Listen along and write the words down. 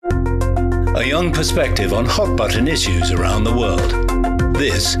a young perspective on hot-button issues around the world.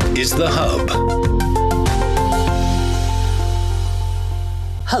 This is The Hub.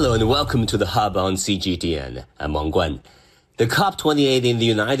 Hello and welcome to The Hub on CGTN. I'm Wang Guan. The COP28 in the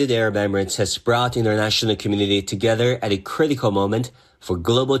United Arab Emirates has brought international community together at a critical moment for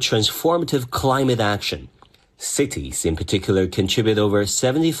global transformative climate action. Cities, in particular, contribute over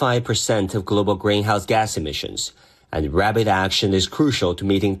 75% of global greenhouse gas emissions, and rapid action is crucial to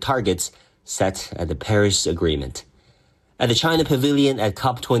meeting targets set at the Paris Agreement. At the China Pavilion at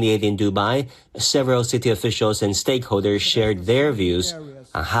COP28 in Dubai, several city officials and stakeholders shared their views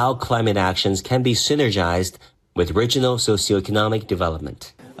on how climate actions can be synergized with regional socioeconomic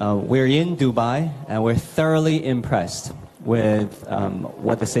development. We're in Dubai, and we're thoroughly impressed with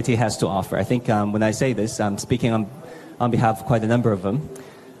what the city has to offer. I think when I say this, I'm speaking on behalf of quite a number of them.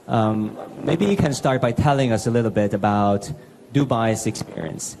 Maybe you can start by telling us a little bit about Dubai's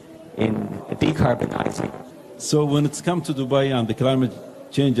experience in decarbonizing. So when it's come to Dubai and the climate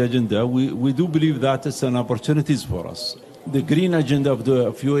change agenda, we do believe that it's an opportunity for us. The green agenda of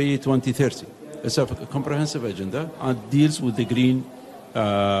the UAE 2030 is a comprehensive agenda and deals with the green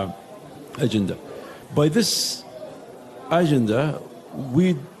agenda. By this agenda,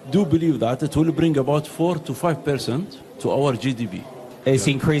 we do believe that it will bring about 4 to 5% to our GDP. It's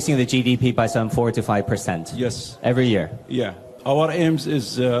increasing the GDP by some 4 to 5%. Yes. Every year. Yeah. Our aims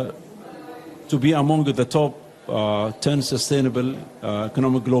is to be among the top 10 sustainable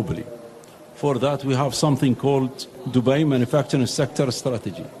economic globally. For that, we have something called Dubai Manufacturing Sector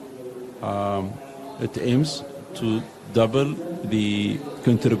Strategy. It aims to double the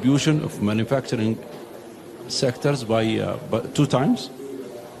contribution of manufacturing sectors by 2 times,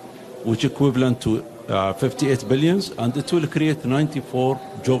 which equivalent to 58 billions, and it will create 94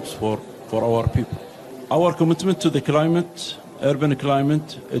 jobs for our people. Our commitment to the climate, urban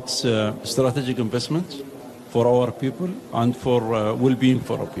climate, it's a strategic investment for our people and for well-being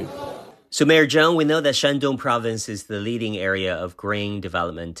for our people. So, Mayor Zhang, we know that Shandong province is the leading area of green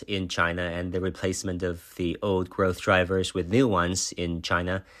development in China, and the replacement of the old growth drivers with new ones in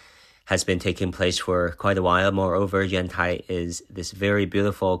China has been taking place for quite a while. Moreover, Yantai is this very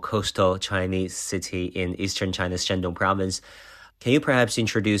beautiful coastal Chinese city in eastern China's Shandong province. Can you perhaps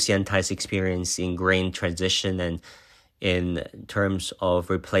introduce Yantai's experience in green transition and in terms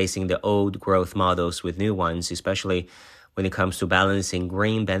of replacing the old growth models with new ones, especially when it comes to balancing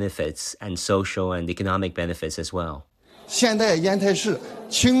green benefits and social and economic benefits as well? 现在烟台市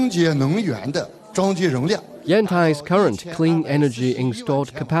清洁能源的装机容量 Yantai's current clean energy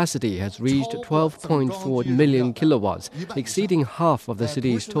installed capacity has reached 12.4 million kilowatts, exceeding half of the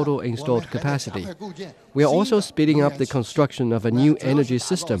city's total installed capacity. We are also speeding up the construction of a new energy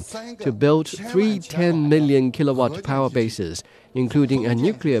system to build 3 10 million kilowatt power bases, including a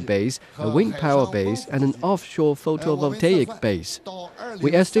nuclear base, a wind power base, and an offshore photovoltaic base.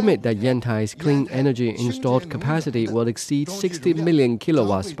 We estimate that Yantai's clean energy installed capacity will exceed 60 million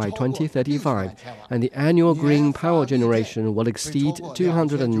kilowatts by 2035, and the annual green power generation will exceed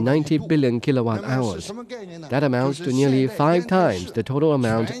 290 billion kilowatt hours. That amounts to nearly 5 times the total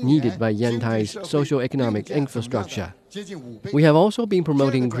amount needed by Yantai's socioeconomic infrastructure. We have also been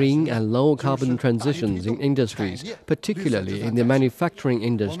promoting green and low-carbon transitions in industries, particularly in the manufacturing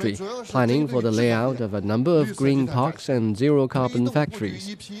industry, planning for the layout of a number of green parks and zero-carbon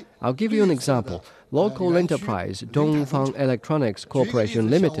factories. I'll give you an example. Local enterprise Dongfang Electronics Corporation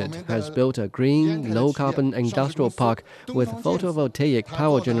Limited has built a green, low-carbon industrial park with photovoltaic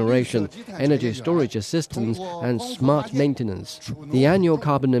power generation, energy storage systems, and smart maintenance. The annual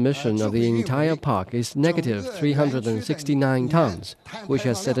carbon emission of the entire park is negative 369 tons, which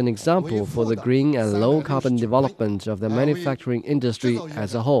has set an example for the green and low-carbon development of the manufacturing industry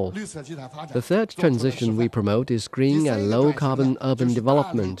as a whole. The third transition we promote is green and low-carbon urban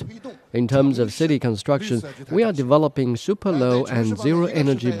development. In terms of city construction, we are developing super low and zero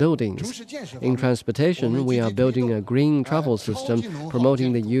energy buildings. In transportation, we are building a green travel system,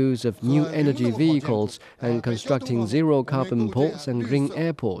 promoting the use of new energy vehicles and constructing zero carbon ports and green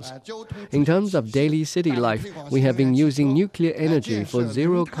airports. In terms of daily city life, we have been using nuclear energy for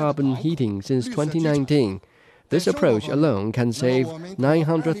zero carbon heating since 2019. This approach alone can save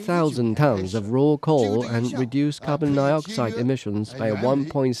 900,000 tons of raw coal and reduce carbon dioxide emissions by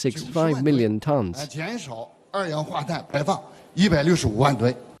 1.65 million tons.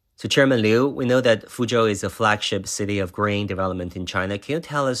 So, Chairman Liu, we know that Fuzhou is a flagship city of green development in China. Can you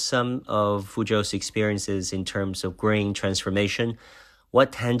tell us some of Fuzhou's experiences in terms of green transformation?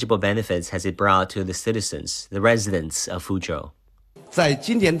 What tangible benefits has it brought to the citizens, the residents of Fuzhou? 在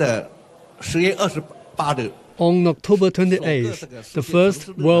今年的10月28日 On October 28th, the first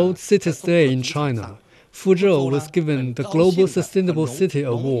World Cities Day in China, Fuzhou was given the Global Sustainable City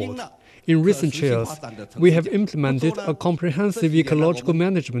Award. In recent years, we have implemented a comprehensive ecological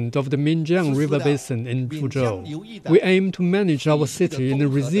management of the Minjiang River Basin in Fuzhou. We aim to manage our city in a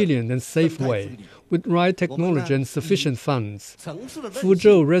resilient and safe way, with right technology and sufficient funds.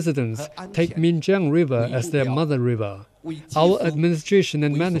 Fuzhou residents take Minjiang River as their mother river. Our administration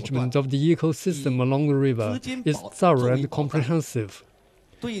and management of the ecosystem along the river is thorough and comprehensive.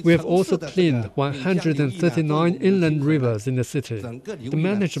 We have also cleaned 139 inland rivers in the city. The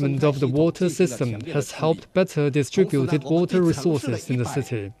management of the water system has helped better distributed water resources in the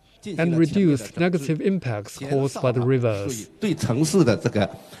city and reduced negative impacts caused by the rivers.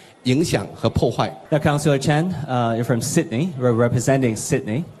 Now, Councillor Chen, you're from Sydney. We're representing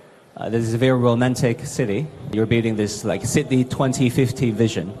Sydney. This is a very romantic city. You're building this like Sydney 2050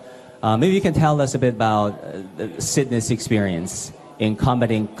 vision. Maybe you can tell us a bit about Sydney's experience in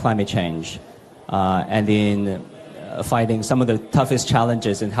combating climate change and in fighting some of the toughest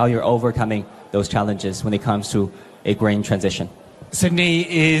challenges and how you're overcoming those challenges when it comes to a green transition. Sydney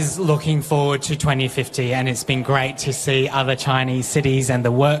is looking forward to 2050, and it's been great to see other Chinese cities and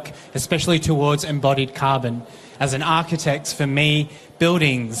the work, especially towards embodied carbon. As an architect, for me,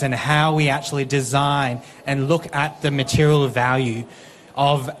 buildings and how we actually design and look at the material value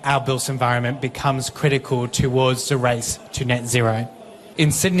of our built environment becomes critical towards the race to net zero.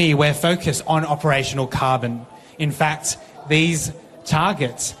 In Sydney, we're focused on operational carbon. In fact, these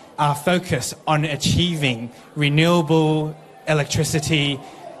targets are focused on achieving renewable electricity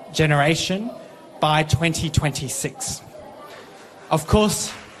generation by 2026. Of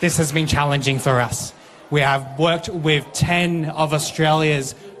course, this has been challenging for us. We have worked with 10 of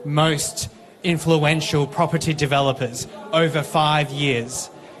Australia's most influential property developers over 5 years.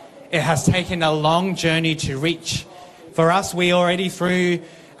 It has taken a long journey to reach. For us, we already, through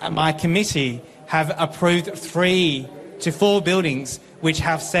my committee, have approved 3 to 4 buildings which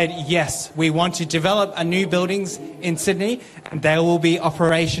have said, yes, we want to develop a new buildings in Sydney, and they will be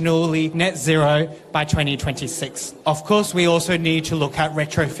operationally net zero by 2026. Of course, we also need to look at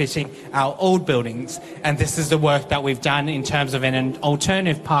retrofitting our old buildings, and this is the work that we've done in terms of an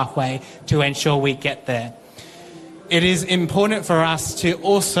alternative pathway to ensure we get there. It is important for us to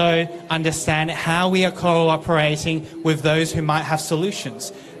also understand how we are cooperating with those who might have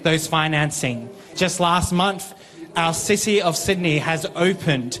solutions, those financing. Just last month, our City of Sydney has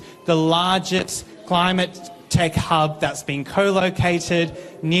opened the largest climate tech hub that's been co-located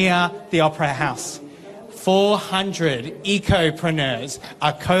near the Opera House. 400 ecopreneurs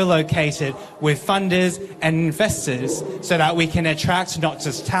are co-located with funders and investors so that we can attract not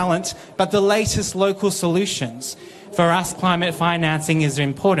just talent, but the latest local solutions. For us, climate financing is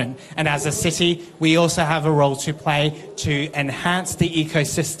important, and as a city, we also have a role to play to enhance the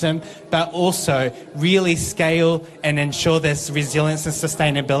ecosystem, but also really scale and ensure there's resilience and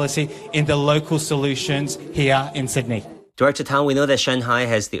sustainability in the local solutions here in Sydney. Director Tang, we know that Shanghai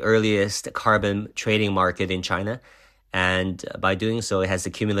has the earliest carbon trading market in China, and by doing so, it has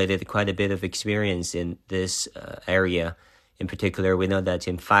accumulated quite a bit of experience in this area. In particular, we know that,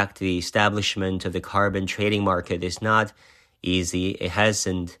 in fact, the establishment of the carbon trading market is not easy. It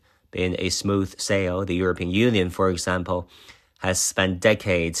hasn't been a smooth sail. The European Union, for example, has spent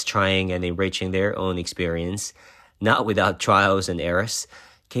decades trying and enriching their own experience, not without trials and errors.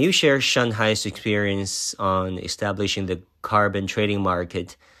 Can you share Shanghai's experience on establishing the carbon trading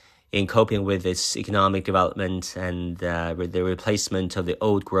market in coping with its economic development and the replacement of the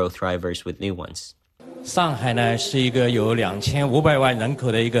old growth drivers with new ones? 上海呢是一个有2500万人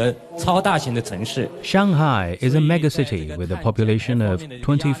口的一个超大型的城市。 Shanghai is a megacity with a population of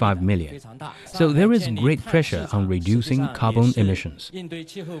 25 million. So there is great pressure on reducing carbon emissions.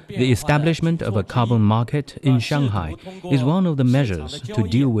 The establishment of a carbon market in Shanghai is one of the measures to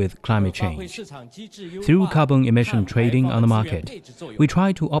deal with climate change. Through carbon emission trading on the market, we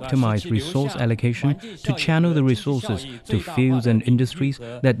try to optimize resource allocation to channel the resources to fields and industries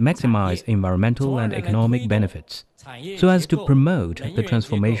that maximize environmental and economic benefits, so as to promote the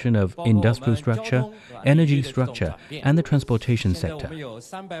transformation of industrial structure, energy structure, and the transportation sector.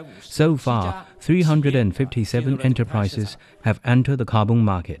 So far, 357 enterprises have entered the carbon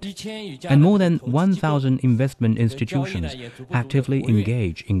market, and more than 1,000 investment institutions actively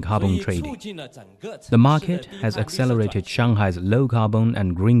engage in carbon trading. The market has accelerated Shanghai's low-carbon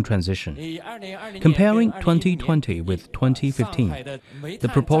and green transition. Comparing 2020 with 2015, the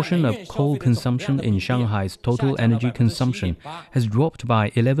proportion of coal consumption in Shanghai's total energy energy consumption has dropped by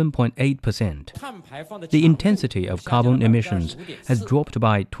 11.8%. The intensity of carbon emissions has dropped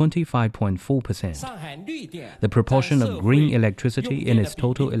by 25.4%. The proportion of green electricity in its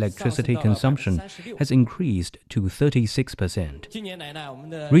total electricity consumption has increased to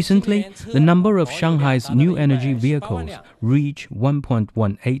 36%. Recently, the number of Shanghai's new energy vehicles reached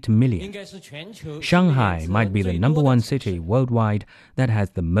 1.18 million. Shanghai might be the #1 city worldwide that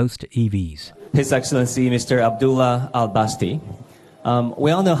has the most EVs. His Excellency Mr. Abdullah Al-Basti,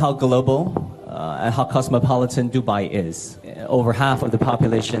 we all know how global and how cosmopolitan Dubai is. Over half of the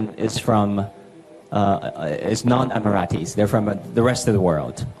population is non-Emiratis. They're from the rest of the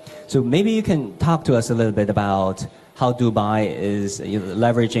world. So maybe you can talk to us a little bit about how Dubai is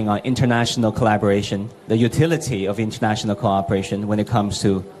leveraging on international collaboration, the utility of international cooperation when it comes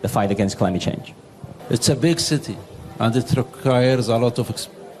to the fight against climate change. It's a big city, and it requires a lot of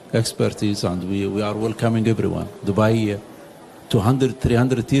expertise, and we are welcoming everyone. Dubai, 200,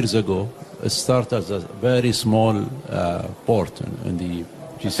 300 years ago, it started as a very small port in the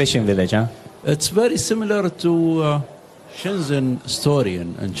fishing village, huh? It's very similar to Shenzhen story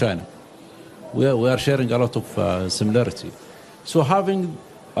in China. We are sharing a lot of similarity. So having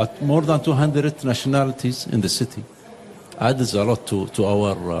more than 200 nationalities in the city adds a lot to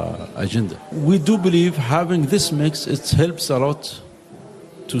our agenda. We do believe having this mix, it helps a lot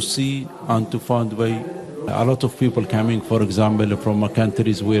to see and to find way. A lot of people coming, for example, from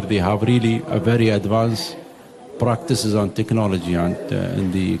countries where they have really a very advanced practices and technology and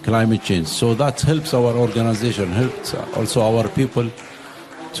in the climate change. So that helps our organization, helps also our people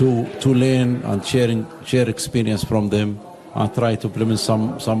to learn and share experience from them and try to implement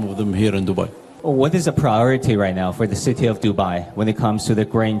some of them here in Dubai. What is a priority right now for the city of Dubai when it comes to the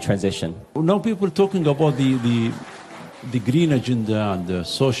green transition? Now people talking about the green agenda and the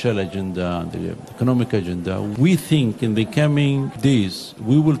social agenda and the economic agenda. We think in the coming days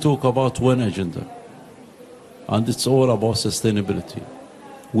we will talk about one agenda, and it's all about sustainability.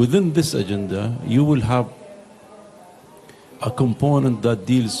 Within this agenda, you will have a component that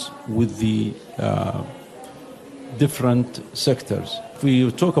deals with the different sectors. If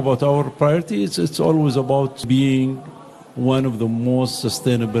we talk about our priorities, it's always about being one of the most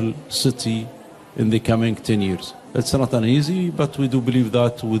sustainable city in the coming 10 years. It's not an easy, but we do believe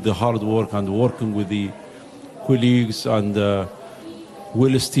that with the hard work and working with the colleagues and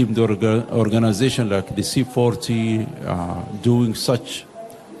well-esteemed organization like the C40, doing such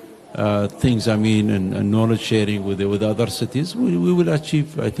things, and knowledge sharing with other cities, we will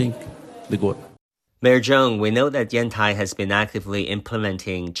achieve, I think, the goal. Mayor Zheng, we know that Yantai has been actively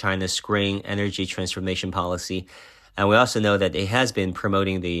implementing China's green energy transformation policy, and we also know that it has been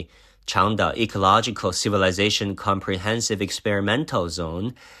promoting the Changda Ecological Civilization Comprehensive Experimental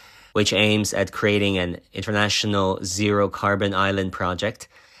Zone, which aims at creating an international zero-carbon island project.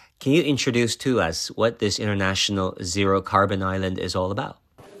 Can you introduce to us what this international zero-carbon island is all about?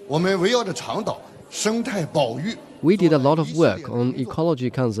 We did a lot of work on ecology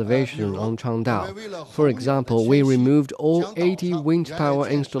conservation on Changdao. For example, we removed all 80 wind power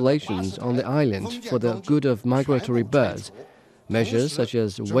installations on the island for the good of migratory birds. Measures such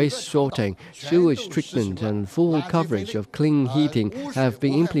as waste sorting, sewage treatment, and full coverage of clean heating have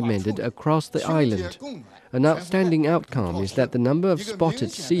been implemented across the island. An outstanding outcome is that the number of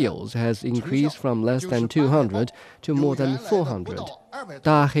spotted seals has increased from less than 200 to more than 400.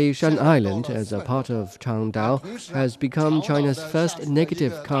 Daheishan Island, as a part of Changdao, has become China's first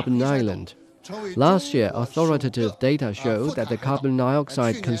negative carbon island. Last year, authoritative data showed that the carbon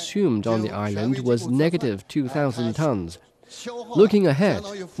dioxide consumed on the island was negative 2,000 tons. Looking ahead,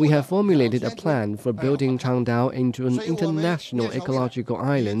 we have formulated a plan for building Changdao into an international ecological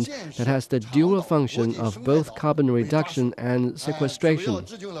island that has the dual function of both carbon reduction and sequestration.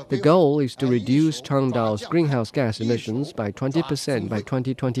 The goal is to reduce Changdao's greenhouse gas emissions by 20% by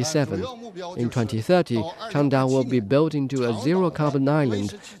 2027. In 2030, Changdao will be built into a zero-carbon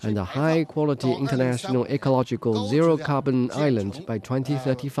island and a high-quality international ecological zero-carbon island by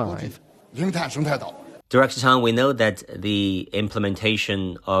 2035. Director Tang, we know that the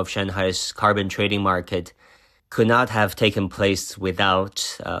implementation of Shanghai's carbon trading market could not have taken place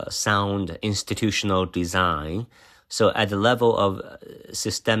without sound institutional design. So at the level of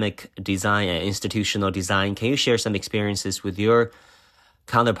systemic design and institutional design, can you share some experiences with your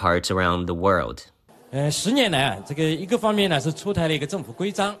counterparts around the world? Over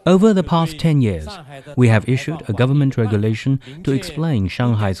the past 10 years, we have issued a government regulation to explain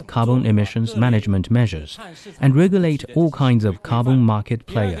Shanghai's carbon emissions management measures and regulate all kinds of carbon market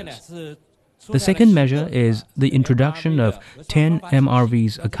players. The second measure is the introduction of 10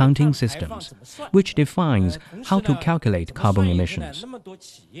 MRV's accounting systems, which defines how to calculate carbon emissions.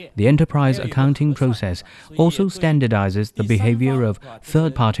 The enterprise accounting process also standardizes the behavior of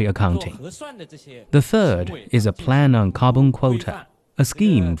third-party accounting. The third is a plan on carbon quota, a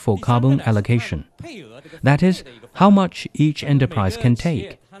scheme for carbon allocation. That is, how much each enterprise can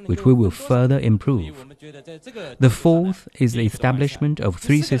take, which we will further improve. The fourth is the establishment of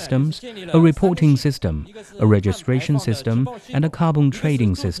 3 systems: a reporting system, a registration system, and a carbon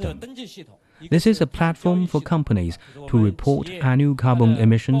trading system. This is a platform for companies to report annual carbon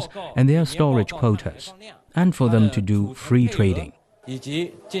emissions and their storage quotas, and for them to do free trading.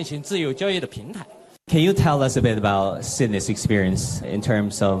 Can you tell us a bit about Sydney's experience in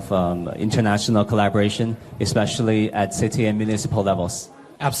terms of international collaboration, especially at city and municipal levels?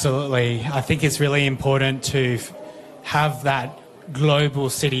 Absolutely. I think it's really important to have that global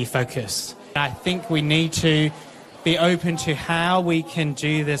city focus. I think we need to be open to how we can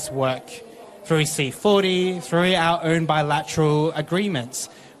do this work through C40, through our own bilateral agreements.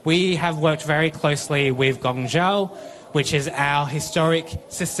 We have worked very closely with Guangzhou, which is our historic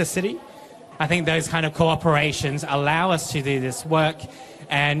sister city. I think those kind of cooperations allow us to do this work.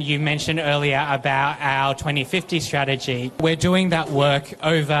 And you mentioned earlier about our 2050 strategy. We're doing that work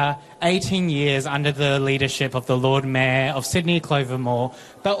over 18 years under the leadership of the Lord Mayor of Sydney, Clover Moore,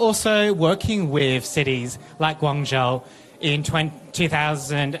 but also working with cities like Guangzhou. In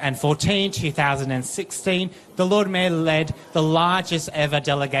 2014, 2016, the Lord Mayor led the largest ever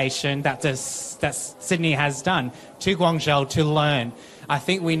delegation that Sydney has done to Guangzhou to learn. I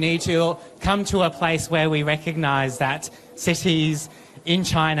think we need to come to a place where we recognise that cities in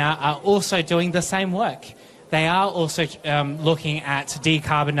China are also doing the same work. They are also looking at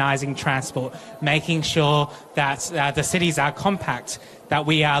decarbonising transport, making sure that the cities are compact, that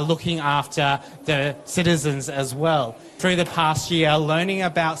we are looking after the citizens as well. Through the past year, learning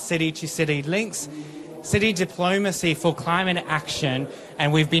about city-to-city links, city diplomacy for climate action,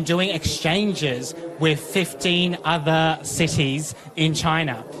 and we've been doing exchanges with 15 other cities in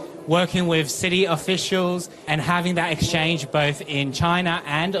China, working with city officials and having that exchange both in China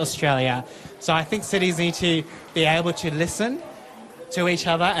and Australia. So I think cities need to be able to listen to each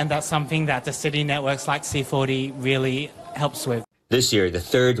other, and that's something that the city networks like C40 really helps with. This year, the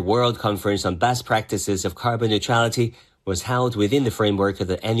 3rd World Conference on Best Practices of Carbon Neutrality was held within the framework of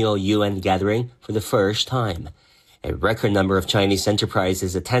the annual UN gathering for the first time. A record number of Chinese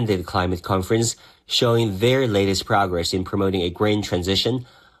enterprises attended the climate conference, showing their latest progress in promoting a green transition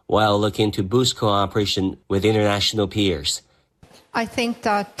while looking to boost cooperation with international peers. I think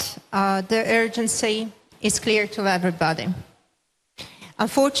that the urgency is clear to everybody.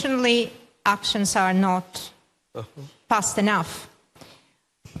 Unfortunately, actions are not fast enough.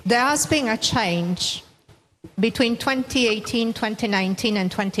 There has been a change between 2018, 2019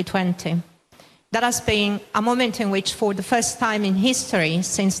 and 2020. That has been a moment in which, for the first time in history,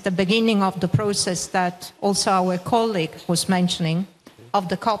 since the beginning of the process that also our colleague was mentioning, of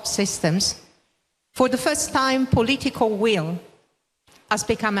the COP systems, for the first time, political will has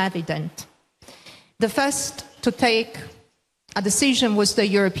become evident. The first to take a decision was the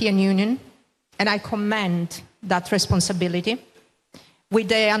European Union, and I commend that responsibility, with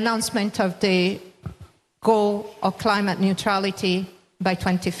the announcement of the goal of climate neutrality by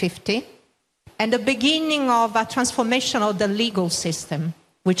 2050, and the beginning of a transformation of the legal system,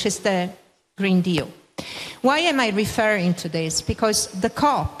 which is the Green Deal. Why am I referring to this? Because the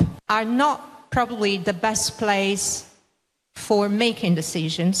COP are not probably the best place for making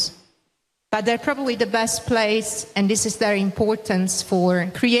decisions, but they're probably the best place, and this is their importance, for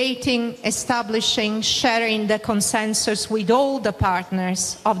creating, establishing, sharing the consensus with all the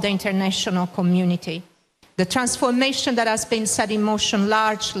partners of the international community. The transformation that has been set in motion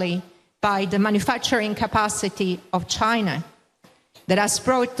largely by the manufacturing capacity of China, that has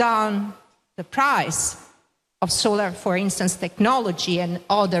brought down the price of solar, for instance, technology and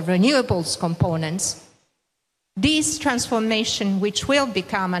other renewables components. This transformation, which will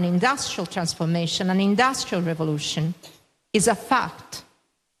become an industrial transformation, an industrial revolution, is a fact.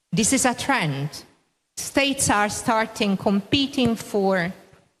 This is a trend. States are starting competing for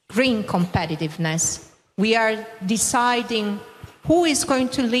green competitiveness. We are deciding who is going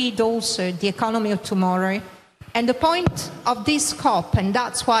to lead also the economy of tomorrow. And the point of this COP, and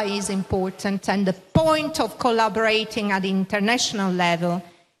that's why it's important, and the point of collaborating at the international level,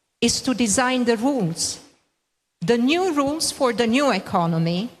 is to design the rules. The new rules for the new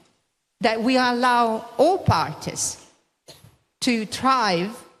economy that will allow all parties to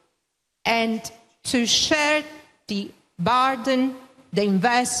thrive and to share the burden, the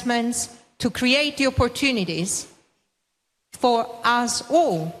investments, to create the opportunities for us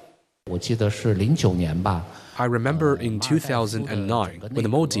all. I remember in 2009 when the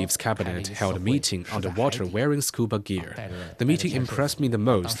Maldives cabinet held a meeting underwater wearing scuba gear. The meeting impressed me the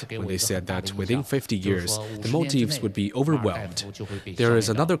most when they said that within 50 years, the Maldives would be overwhelmed. There is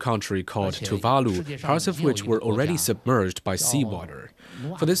another country called Tuvalu, parts of which were already submerged by seawater.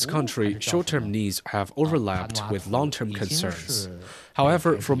 For this country, short-term needs have overlapped with long-term concerns.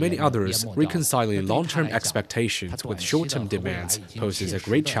 However, for many others, reconciling long-term expectations with short-term demands poses a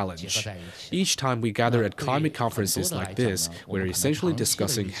great challenge. Each time we gather at climate conferences like this, we're essentially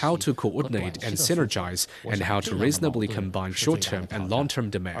discussing how to coordinate and synergize and how to reasonably combine short-term and long-term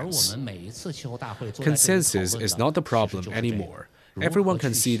demands. Consensus is not the problem anymore. Everyone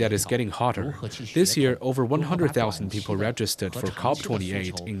can see that it's getting hotter. This year, over 100,000 people registered for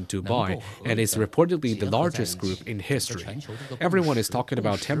COP28 in Dubai, and it's reportedly the largest group in history. Everyone is talking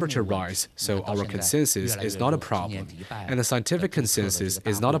about temperature rise, so our consensus is not a problem. And the scientific consensus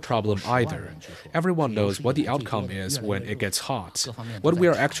is not a problem either. Everyone knows what the outcome is when it gets hot. What we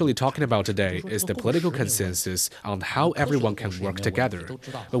are actually talking about today is the political consensus on how everyone can work together.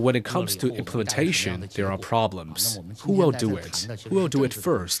 But when it comes to implementation, there are problems. Who will do it? Who will do it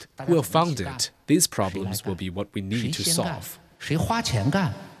first? Who will fund it? These problems will be what we need to solve. The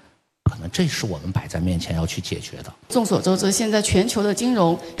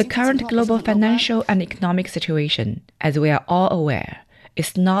current global financial and economic situation, as we are all aware,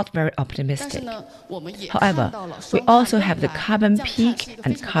 is not very optimistic. However, we also have the carbon peak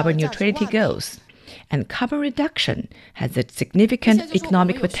and carbon neutrality goals, and carbon reduction has a significant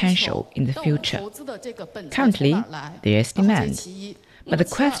economic potential in the future. Currently, there is demand. But the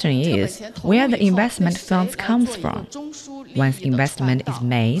question is where the investment funds comes from. Once investment is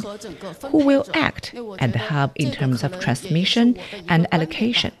made, who will act at the hub in terms of transmission and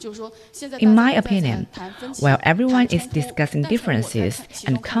allocation? In my opinion, while everyone is discussing differences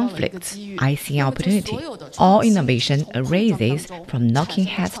and conflicts, I see an opportunity. All innovation arises from knocking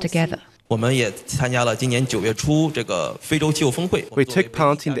heads together. We took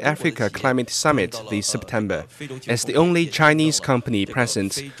part in the Africa Climate Summit this September. As the only Chinese company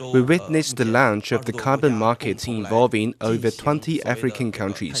present, we witnessed the launch of the carbon market involving over 20 African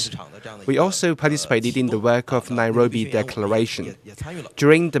countries. We also participated in the work of Nairobi Declaration.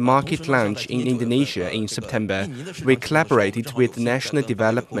 During the market launch in Indonesia in September, we collaborated with the National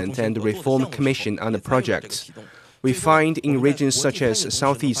Development and Reform Commission on the project. We find in regions such as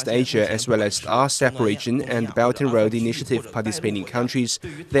Southeast Asia as well as the RCEP region and Belt and Road Initiative participating countries,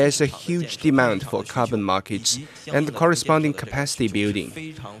 there's a huge demand for carbon markets and the corresponding capacity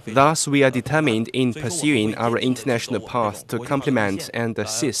building. Thus, we are determined in pursuing our international path to complement and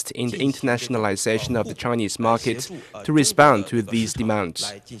assist in the internationalization of the Chinese market to respond to these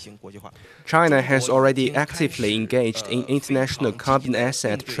demands. China has already actively engaged in international carbon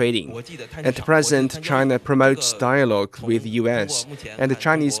asset trading. At present, China promotes dialogue with the US, and the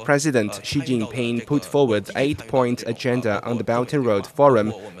Chinese President Xi Jinping put forward the 8-point agenda on the Belt and Road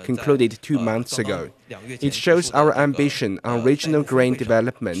Forum concluded 2 months ago. It shows our ambition on regional green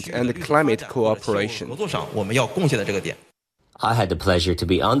development and climate cooperation. I had the pleasure to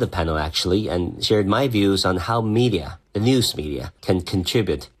be on the panel actually and shared my views on how media, the news media, can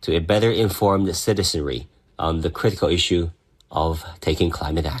contribute to a better informed citizenry on the critical issue of taking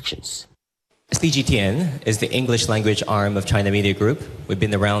climate actions. CGTN is the English language arm of China Media Group. We've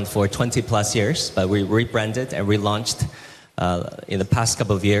been around for 20 plus years, but we rebranded and relaunched in the past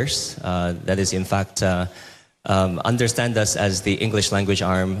couple of years. That is, in fact, understand us as the English language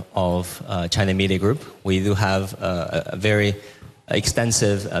arm of China Media Group. We do have a very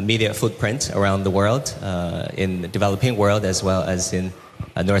extensive media footprint around the world, in the developing world as well as in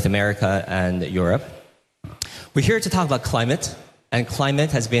North America and Europe. We're here to talk about climate, and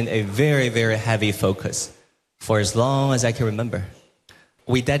climate has been a very, very heavy focus for as long as I can remember.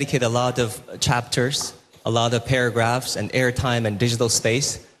 We dedicate a lot of chapters, a lot of paragraphs and airtime and digital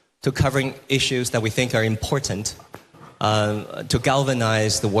space to covering issues that we think are important to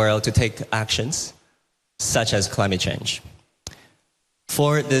galvanize the world to take actions such as climate change.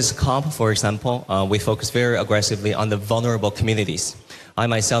 For this COP, for example, we focus very aggressively on the vulnerable communities. I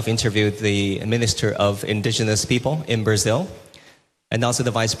myself interviewed the Minister of Indigenous People in Brazil and also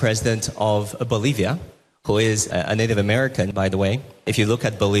the Vice President of Bolivia, who is a Native American, by the way. If you look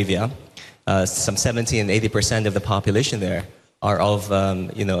at Bolivia, some 70 and 80% of the population there are of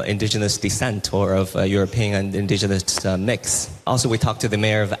indigenous descent or of European and indigenous mix. Also, we talked to the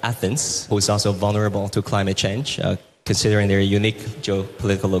mayor of Athens, who is also vulnerable to climate change, considering their unique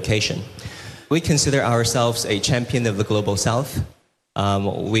geopolitical location. We consider ourselves a champion of the global south,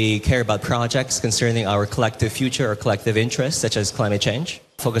 We care about projects concerning our collective future or collective interests, such as climate change,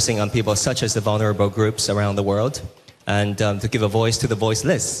 focusing on people such as the vulnerable groups around the world, and to give a voice to the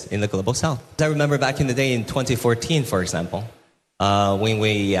voiceless in the global south. I remember back in the day in 2014, for example, when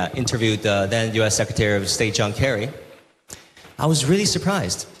we interviewed then U.S. Secretary of State John Kerry, I was really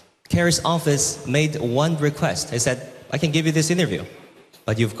surprised. Kerry's office made one request. He said, I can give you this interview,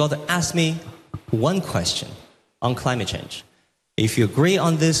 but you've got to ask me one question on climate change. If you agree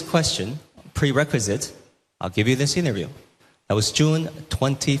on this question, prerequisite, I'll give you this interview. That was June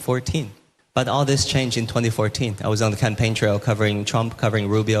 2014. But all this changed in 2014. I was on the campaign trail covering Trump, covering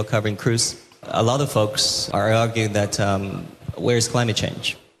Rubio, covering Cruz. A lot of folks are arguing that where's climate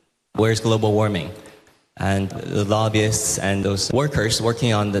change? Where's global warming? And the lobbyists and those workers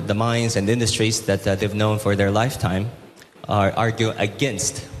working on the mines and industries that they've known for their lifetime are arguing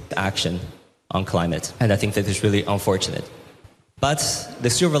against action on climate. And I think that is really unfortunate. But the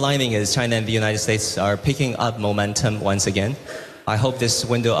silver lining is China and the United States are picking up momentum once again. I hope this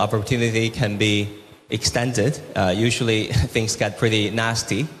window of opportunity can be extended. Usually things get pretty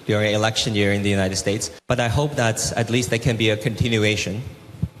nasty during election year in the United States. But I hope that at least there can be a continuation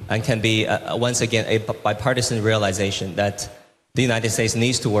and can be, once again, a bipartisan realization that the United States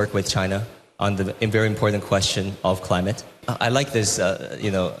needs to work with China on the very important question of climate. I like this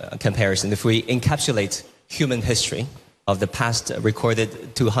comparison. If we encapsulate human history of the past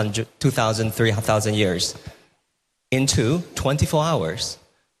recorded 2,000, 3,000 years into 24 hours,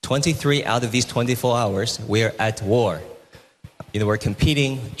 23 out of these 24 hours, we're at war. We're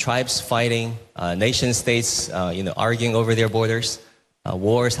competing, tribes fighting, nation states, arguing over their borders,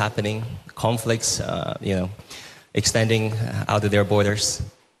 wars happening, conflicts, extending out of their borders.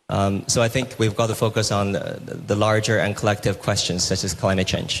 So I think we've got to focus on the larger and collective questions such as climate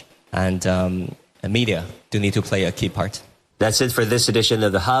change. And media do need to play a key part. That's it for this edition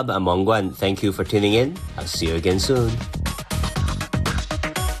of The Hub. I'm Wang Guan. Thank you for tuning in. I'll see you again soon.